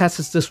 it has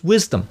this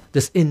wisdom,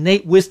 this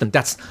innate wisdom.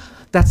 That's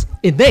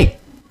innate.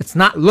 It's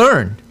not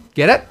learned.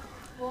 Get it?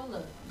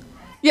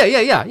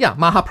 Yeah.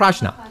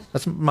 Mahaprajna.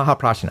 That's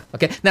Mahaprajna.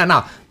 Okay.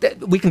 Now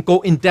we can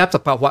go in depth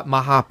about what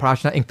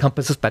Mahaprajna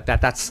encompasses, but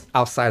that's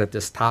outside of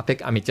this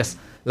topic. I mean, just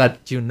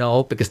let you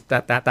know, because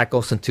that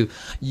goes into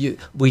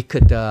we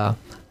could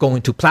go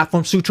into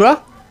Platform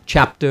Sutra,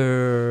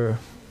 chapter.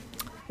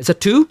 Is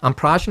it 2 on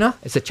Prajna?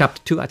 Is it chapter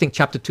 2? I think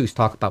chapter 2 is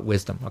talk about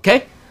wisdom.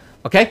 Okay.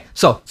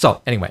 So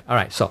anyway, all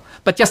right. So,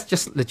 but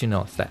just let you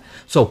know that.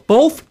 So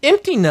both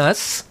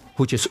emptiness,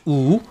 which is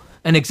无,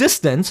 and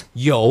existence,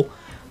 有,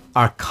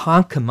 are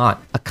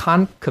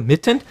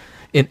concomitant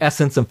in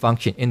essence and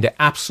function, in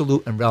the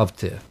absolute and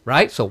relative,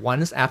 right? So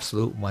one is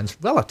absolute, one's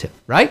relative,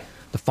 right?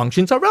 The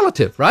functions are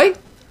relative, right?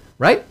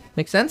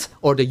 Make sense?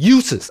 Or the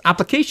uses,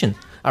 applications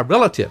are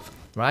relative,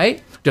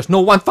 right? There's no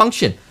one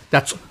function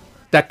that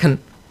can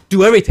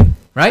do everything,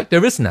 right?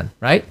 There is none,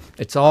 right?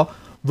 It's all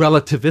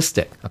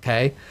relativistic,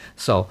 okay?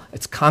 So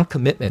it's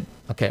concomitant.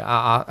 Okay,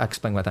 I'll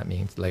explain what that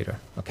means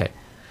later, okay?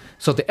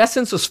 So the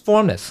essence is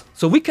formless.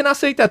 So we cannot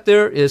say that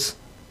there is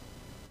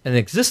an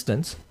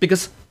existence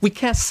because we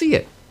can't see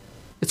it.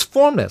 It's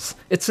formless.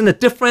 It's in a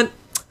different,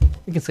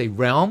 you can say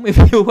realm, if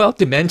you will,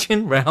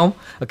 dimension, realm.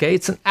 Okay,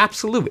 it's an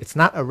absolute. It's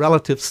not a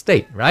relative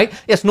state, right?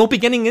 It's no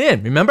beginning and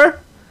end, remember?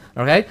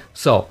 Okay,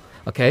 so,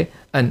 okay,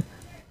 and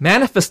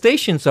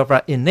manifestations of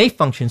our innate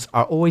functions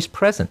are always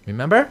present,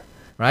 remember?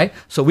 Right?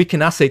 So we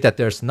cannot say that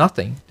there's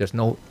nothing, there's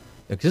no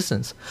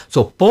existence.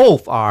 So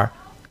both are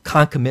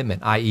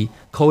concomitant, i.e.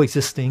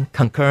 coexisting,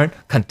 concurrent,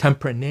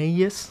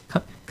 contemporaneous,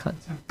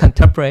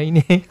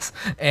 contemporaneous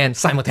and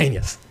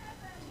simultaneous.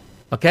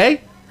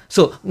 Okay?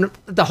 So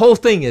the whole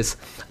thing is,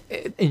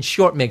 in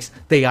short, makes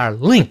they are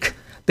linked.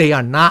 They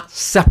are not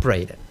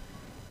separated.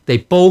 They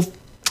both,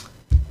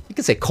 you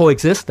can say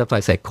coexist. That's why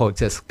I say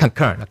coexist,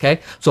 concurrent.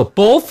 Okay? So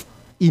both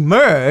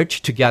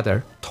emerge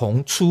together,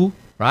 同出,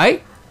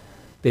 right?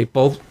 They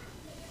both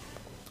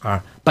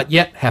are, but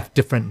yet have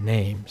different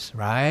names,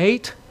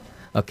 right?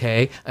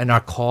 Okay, and are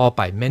called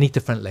by many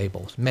different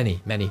labels. Many.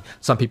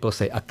 Some people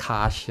say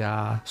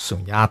Akasha,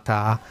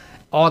 Sunyata,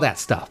 all that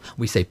stuff.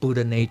 We say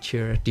Buddha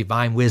nature,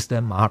 divine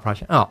wisdom,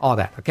 Mahaprajna, all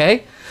that.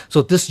 Okay,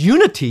 so this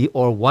unity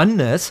or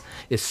oneness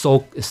is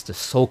the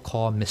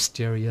so-called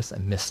mysterious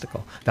and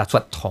mystical. That's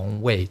what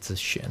同位之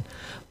玄.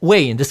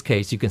 Wei in this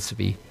case, you can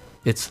see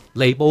it's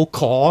labeled,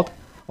 called,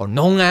 or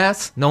known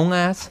as.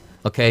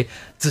 Okay,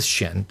 之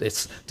玄.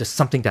 It's just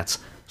something that's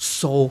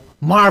so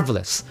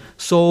marvelous,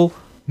 so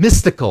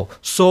mystical,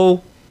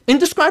 so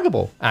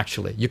indescribable,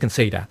 actually. You can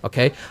say that,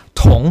 okay?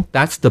 同,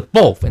 that's the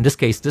both. In this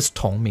case, this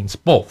同 means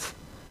both,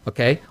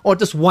 okay? Or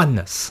just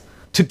oneness,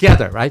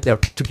 together, right? They're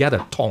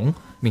together. 同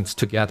means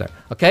together,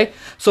 okay?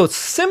 So it's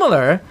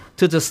similar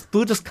to this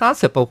Buddhist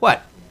concept of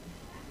what?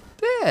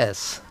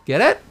 This, get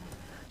it?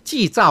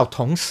 寂照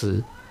同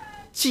时,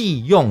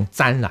 寂用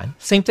沾染.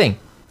 Same thing,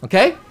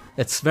 okay?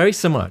 It's very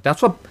similar.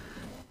 That's what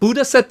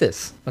Buddha said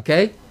this,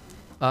 okay?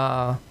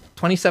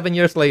 27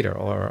 years later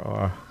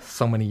or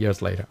so many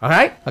years later. All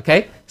right?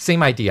 Okay?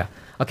 Same idea.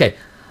 Okay.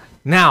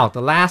 Now,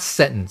 the last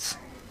sentence.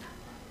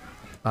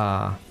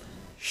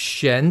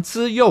 玄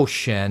之又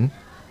玄,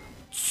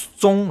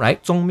 宗, right?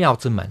 宗庙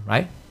之门,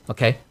 right?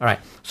 Okay? All right.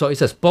 So it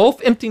says,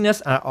 both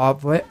emptiness and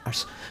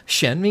obvious.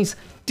 玄 means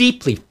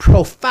deeply,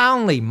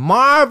 profoundly,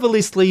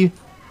 marvelously,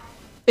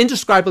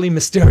 indescribably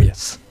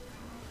mysterious.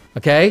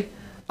 Okay?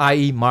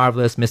 I.e.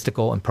 marvelous,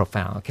 mystical, and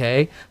profound.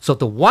 Okay? So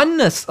the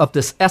oneness of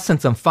this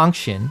essence and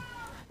function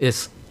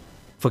is,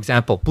 for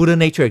example, Buddha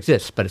nature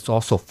exists, but it's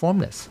also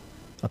formless.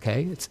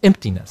 Okay? It's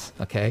emptiness.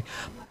 Okay?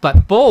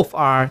 But both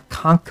are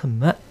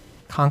concomitant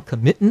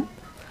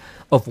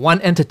of one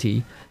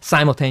entity,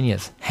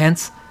 simultaneous.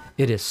 Hence,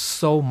 it is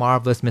so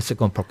marvelous,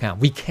 mystical, and profound.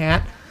 We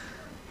can't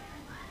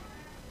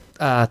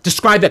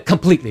describe it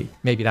completely.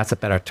 Maybe that's a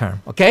better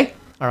term. Okay?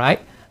 All right?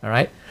 All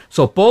right?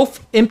 So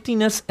both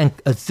emptiness and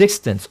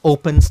existence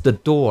opens the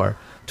door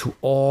to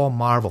all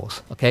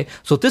marvels. Okay?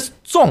 So this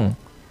宗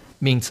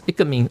means, it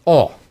could mean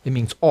all. It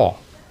means all.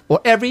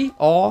 Or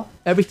all,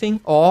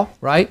 everything, all,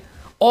 right?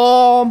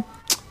 All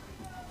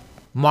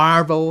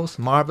marvels,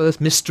 marvelous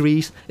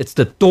mysteries. It's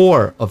the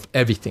door of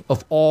everything,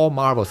 of all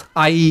marvels.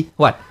 I.e.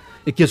 what?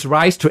 It gives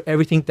rise to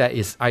everything that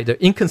is either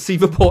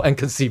inconceivable and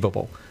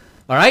conceivable.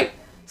 All right?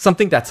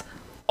 Something that's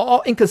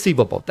all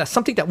inconceivable. That's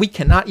something that we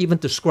cannot even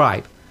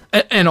describe.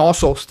 And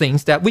also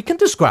things that we can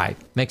describe.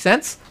 Make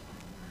sense?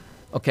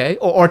 Okay?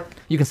 Or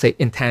you can say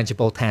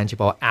intangible,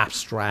 tangible,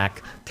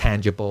 abstract,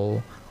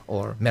 tangible,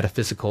 or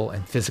metaphysical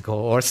and physical,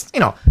 or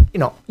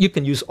you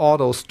can use all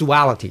those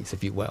dualities,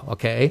 if you will.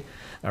 Okay?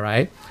 All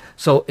right?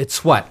 So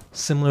it's what?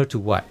 Similar to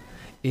what?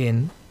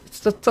 It's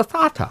the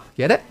Tathata.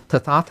 Get it?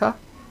 Tathata?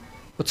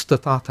 What's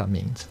Tathata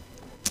means?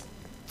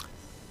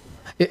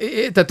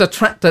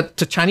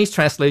 The Chinese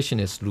translation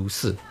is 如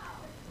是.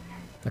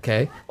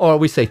 Okay? Or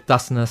we say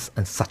thusness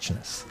and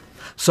suchness.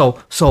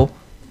 So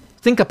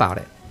think about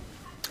it.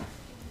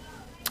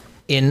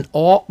 In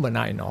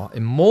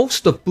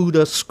most of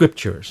Buddha's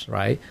scriptures,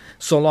 right?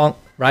 So long,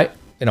 right?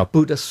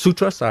 Buddha's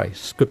sutras,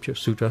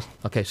 sutras.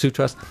 Okay,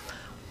 sutras.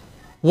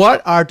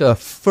 What are the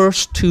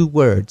first two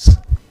words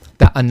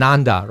that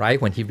Ananda, right,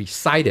 when he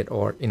recited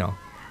or,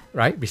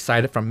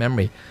 recited from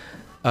memory,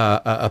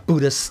 a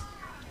Buddhist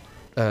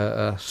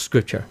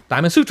scripture?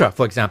 Diamond Sutra,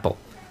 for example.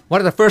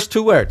 What are the first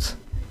two words?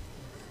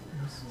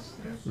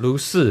 如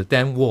是,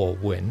 then 我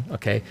闻,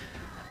 okay?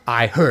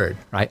 I heard,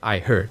 right? I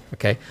heard,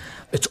 okay?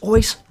 It's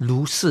always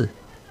如是.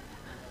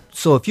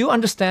 So if you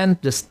understand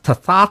this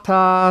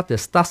tathata,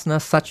 this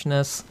thusness,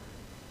 suchness,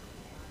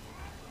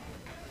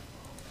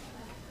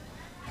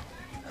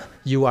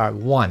 you are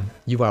one.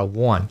 You are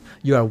one.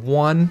 You are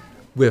one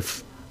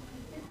with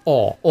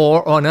all.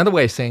 Or another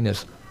way of saying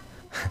this,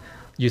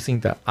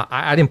 using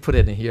I didn't put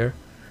it in here.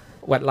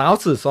 What Lao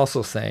Tzu is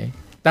also saying,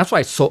 that's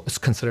why it's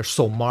considered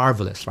so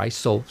marvelous, right?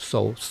 So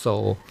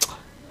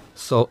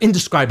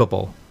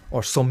indescribable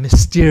or so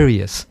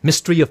mysterious,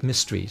 mystery of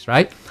mysteries,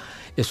 right?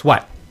 Is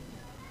what?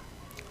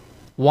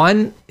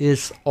 One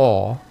is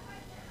all.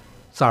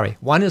 Sorry,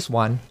 one is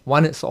one.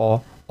 One is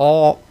all.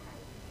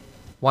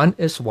 One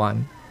is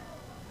one.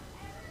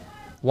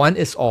 One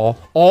is all.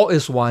 All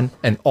is one,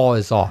 and all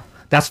is all.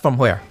 That's from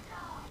where?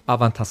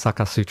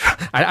 Avantasaka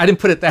Sutra. I didn't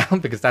put it down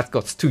because that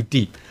goes too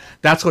deep.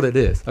 That's what it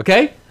is.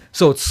 Okay?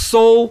 So it's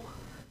so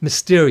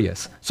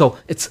mysterious. So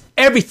it's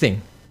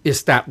everything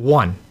is that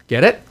one.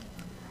 Get it?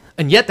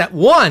 And yet that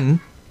one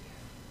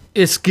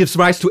gives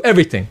rise to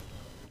everything.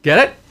 Get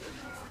it?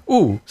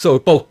 Ooh, so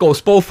it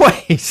goes both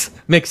ways.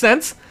 Make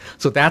sense?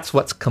 So that's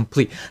what's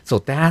complete. So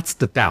that's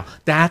the Tao.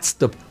 That's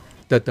the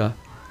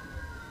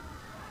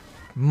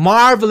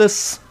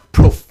marvelous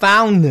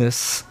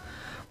profoundness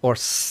or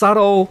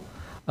subtle,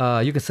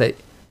 you can say,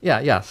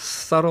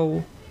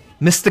 subtle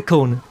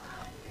mysticalness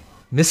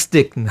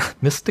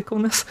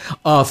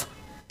of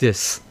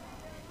this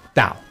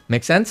Tao.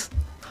 Make sense?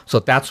 So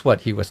that's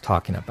what he was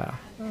talking about.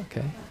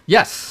 Okay.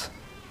 Yes.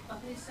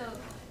 Okay, so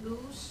如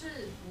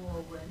是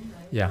我闻,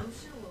 right? Yeah. 如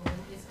是我闻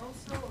is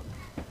also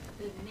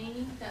the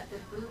name that the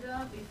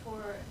Buddha,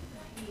 before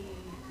he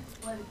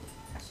went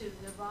to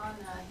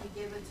Nirvana, he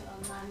gave it to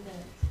Ananda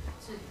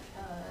to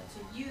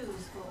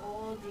use for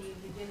all the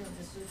beginning of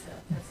the sutra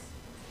that's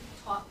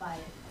taught by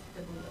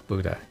the Buddha.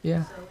 Buddha.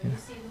 Yeah. So when you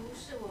see 如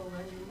是我闻,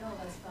 you know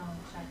that's from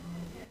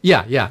Shakyamuni.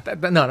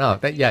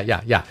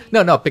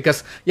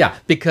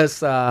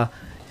 Because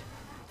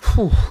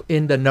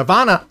in the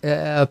Nirvana,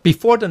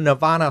 before the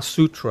Nirvana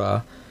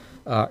Sutra,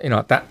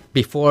 that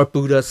before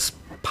Buddha's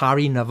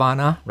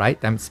parinirvana,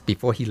 right? That's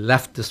before he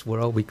left this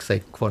world. We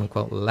say quote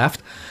unquote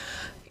left.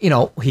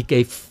 He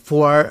gave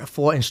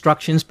four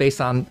instructions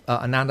based on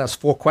Ananda's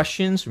 4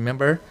 questions.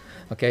 Remember?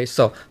 Okay,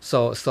 so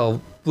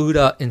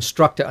Buddha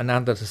instructed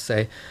Ananda to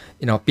say,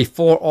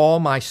 before all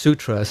my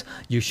sutras,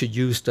 you should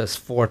use those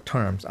 4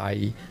 terms,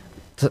 i.e.,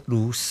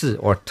 如是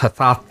or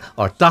tathat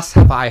or thus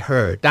have I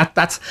heard.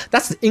 That's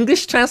the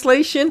English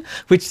translation,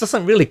 which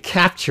doesn't really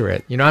capture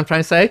it. You know what I'm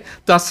trying to say?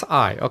 Thus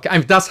I. Okay, I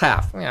mean thus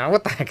have.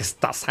 What the heck is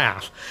thus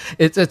have?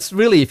 It's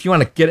really, if you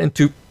want to get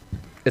into,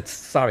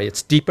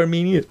 it's deeper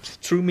meaning, it's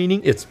true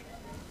meaning. It's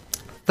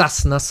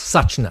thusness,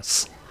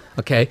 suchness.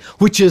 Okay,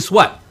 which is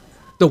what?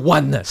 The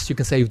oneness. You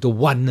can say the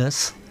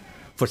oneness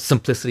for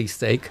simplicity's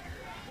sake,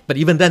 but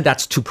even then,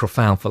 that's too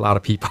profound for a lot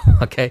of people.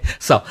 Okay,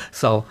 so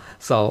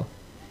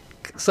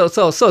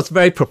it's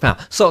very profound.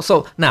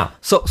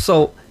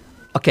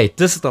 Okay,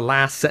 this is the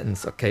last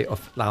sentence, okay,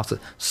 of Lao Tzu.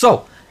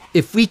 So,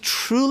 if we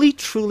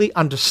truly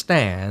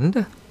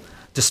understand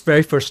this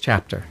very first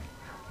chapter,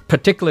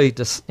 particularly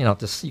this,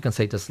 you can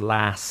say this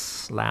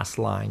last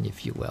line,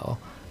 if you will,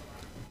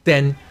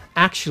 then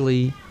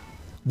actually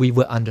we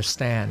will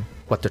understand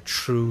what the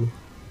true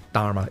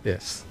Dharma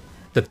is.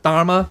 The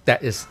Dharma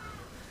that is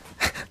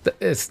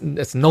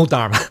it's no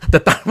Dharma. The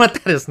Dharma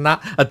that is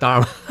not a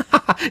Dharma.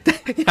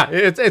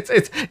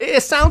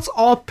 It sounds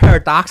all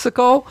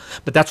paradoxical,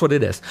 but that's what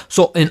it is.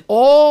 So in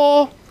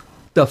all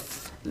the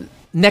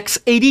next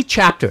 80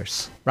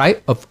 chapters,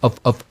 right, of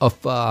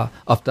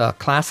the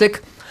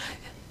classic,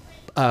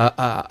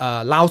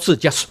 Lao Tzu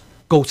just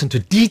goes into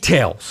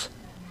details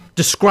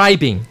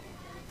describing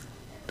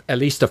at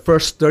least the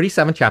first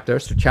 37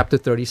 chapters to chapter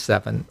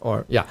 37,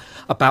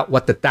 about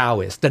what the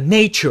Tao is, the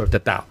nature of the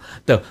Tao.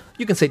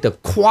 You can say the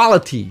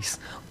qualities,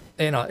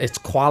 its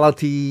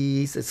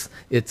qualities,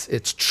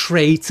 its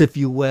traits, if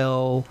you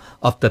will,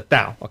 of the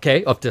Tao.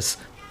 Okay, of this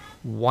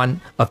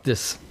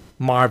marvelous,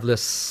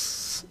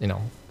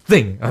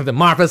 thing, the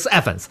marvelous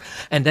essence.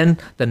 And then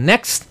the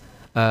next,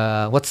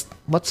 what's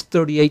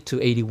 38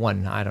 to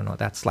 81? I don't know.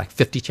 That's like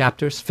 50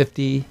 chapters,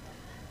 50.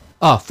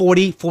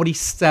 44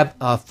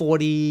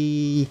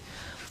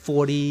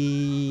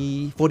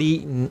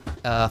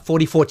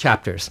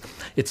 chapters.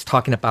 It's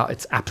talking about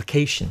its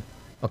application,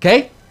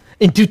 okay?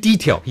 Into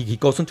detail. He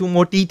goes into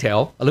more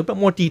detail, a little bit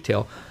more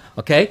detail,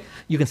 okay?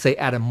 You can say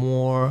at a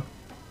more,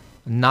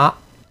 not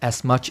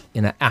as much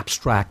in an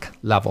abstract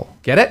level.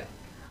 Get it?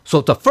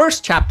 So the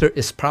first chapter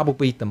is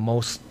probably the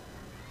most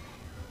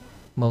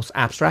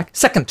abstract.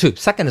 Second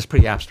is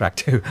pretty abstract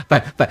too.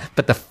 But the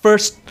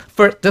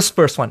this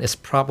first one is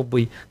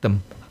probably the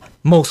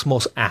most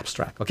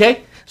abstract.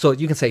 Okay, so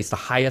you can say it's the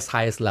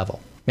highest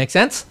level. Make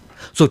sense?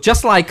 So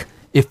just like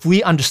if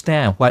we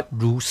understand what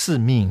如是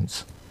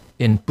means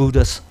in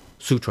Buddha's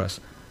sutras,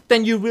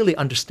 then you really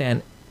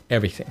understand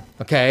everything,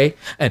 okay?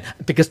 And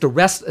because the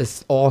rest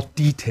is all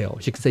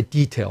details, you can say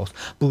details.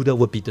 Buddha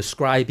would be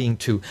describing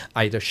to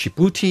either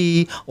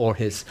Shibuti or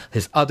his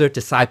other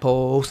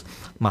disciples,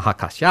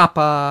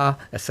 Mahakasyapa,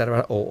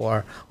 etc.,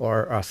 or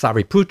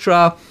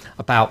Sariputra,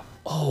 about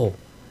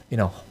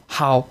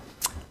how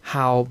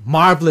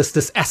marvelous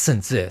this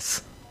essence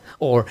is,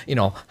 or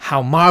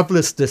how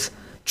marvelous this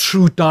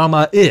true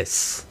Dharma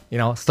is,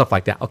 stuff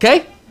like that.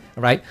 Okay,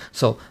 all right.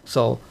 So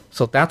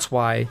that's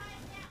why.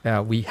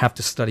 We have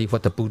to study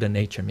what the Buddha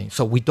nature means.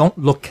 So we don't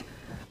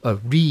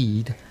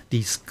read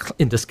these,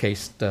 in this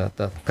case,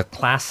 the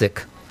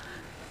classic,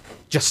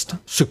 just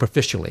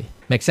superficially.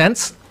 Make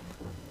sense?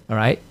 All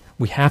right?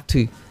 We have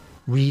to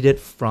read it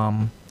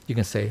from, you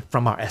can say,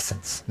 from our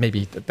essence.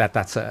 Maybe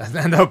that's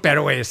a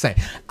better way of saying.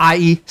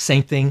 I.e.,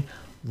 same thing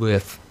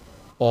with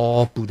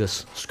all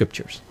Buddha's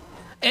scriptures.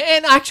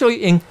 And actually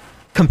in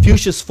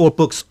Confucius' 4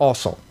 books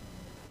also.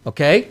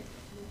 Okay?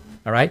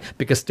 All right?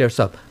 Because there's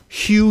a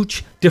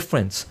huge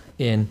difference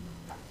in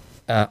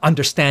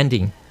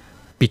understanding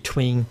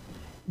between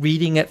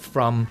reading it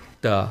from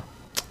the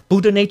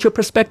Buddha nature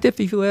perspective,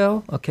 if you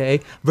will, okay,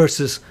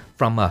 versus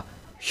from a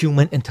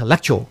human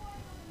intellectual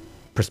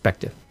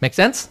perspective. Make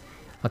sense?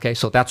 Okay,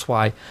 so that's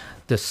why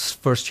this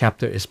first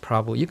chapter is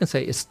probably, you can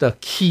say, it's the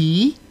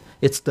key,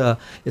 it's the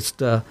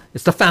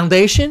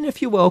foundation,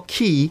 if you will,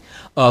 key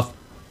of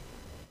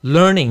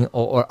learning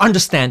or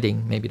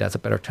understanding, maybe that's a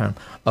better term,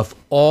 of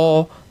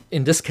all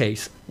in this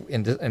case,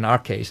 in our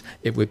case,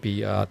 it would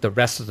be the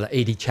rest of the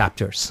 80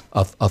 chapters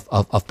of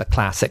the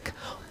classic.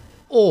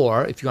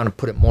 Or if you want to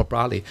put it more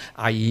broadly,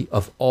 i.e.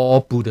 of all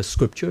Buddha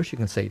scriptures, you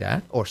can say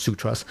that, or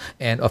sutras,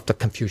 and of the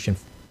Confucian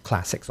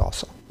classics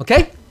also.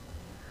 Okay?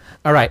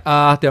 All right.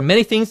 There are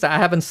many things that I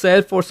haven't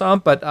said for some,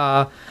 but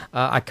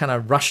I kind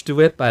of rushed to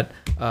it, but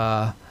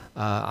I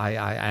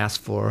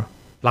asked for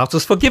Lao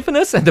Tzu's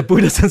forgiveness and the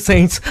Buddhas and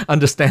saints'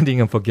 understanding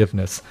and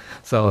forgiveness.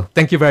 So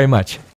thank you very much.